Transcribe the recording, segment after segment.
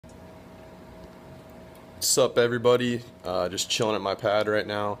What's up, everybody? Just chilling at my pad right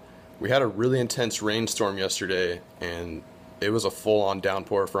now. We had a really intense rainstorm yesterday, and it was a full-on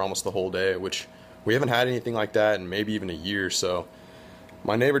downpour for almost the whole day, which we haven't had anything like that in maybe even a year. So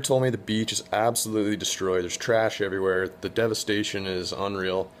my neighbor told me the beach is absolutely destroyed. There's trash everywhere. The devastation is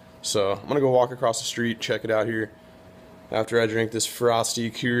unreal. So I'm gonna go walk across the street, check it out here after I drink this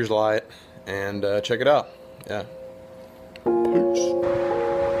frosty Coors Light, and check it out. Yeah. Peace.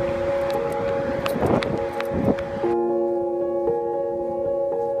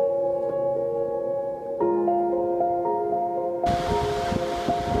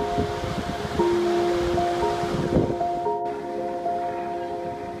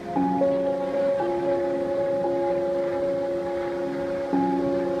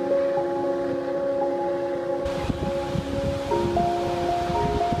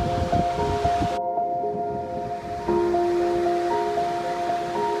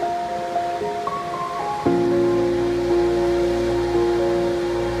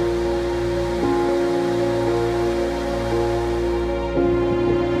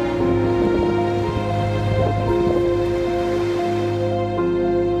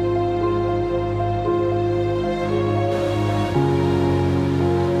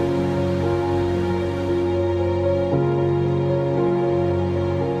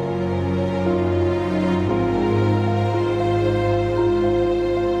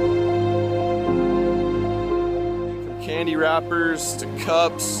 Candy wrappers, to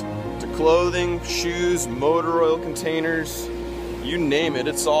cups, to clothing, shoes, motor oil containers, you name it,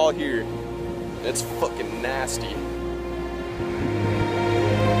 it's all here. It's fucking nasty.